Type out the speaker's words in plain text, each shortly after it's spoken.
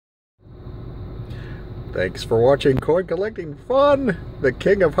Thanks for watching Coin Collecting Fun, the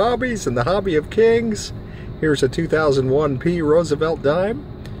king of hobbies and the hobby of kings. Here's a 2001 P. Roosevelt dime.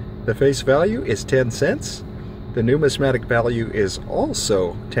 The face value is 10 cents. The numismatic value is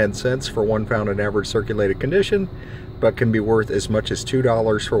also 10 cents for 1 pound in average circulated condition, but can be worth as much as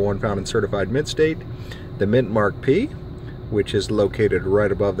 $2 for 1 pound in certified mint state. The mint mark P, which is located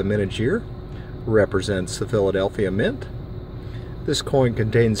right above the mintage year, represents the Philadelphia Mint. This coin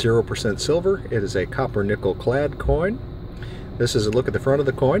contains 0% silver. It is a copper nickel clad coin. This is a look at the front of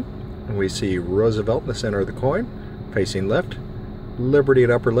the coin, and we see Roosevelt in the center of the coin, facing left, Liberty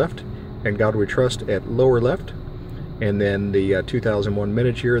at upper left, and God We Trust at lower left, and then the 2001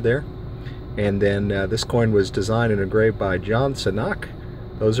 mintage year there. And then this coin was designed and engraved by John Sanak.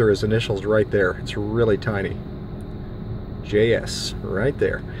 Those are his initials right there. It's really tiny. JS right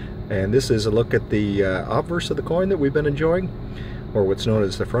there. And this is a look at the obverse of the coin that we've been enjoying, or what's known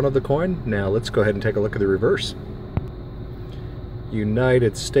as the front of the coin. Now let's go ahead and take a look at the reverse.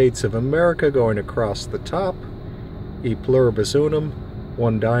 United States of America going across the top. E pluribus unum,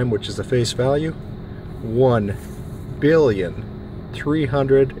 1 dime, which is the face value.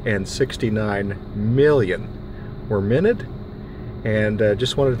 1,369,000,000 were minted. And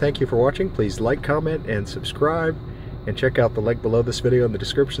just wanted to thank you for watching. Please like, comment, and subscribe. And check out the link below this video in the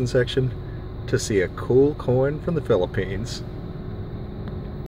description section to see a cool coin from the Philippines.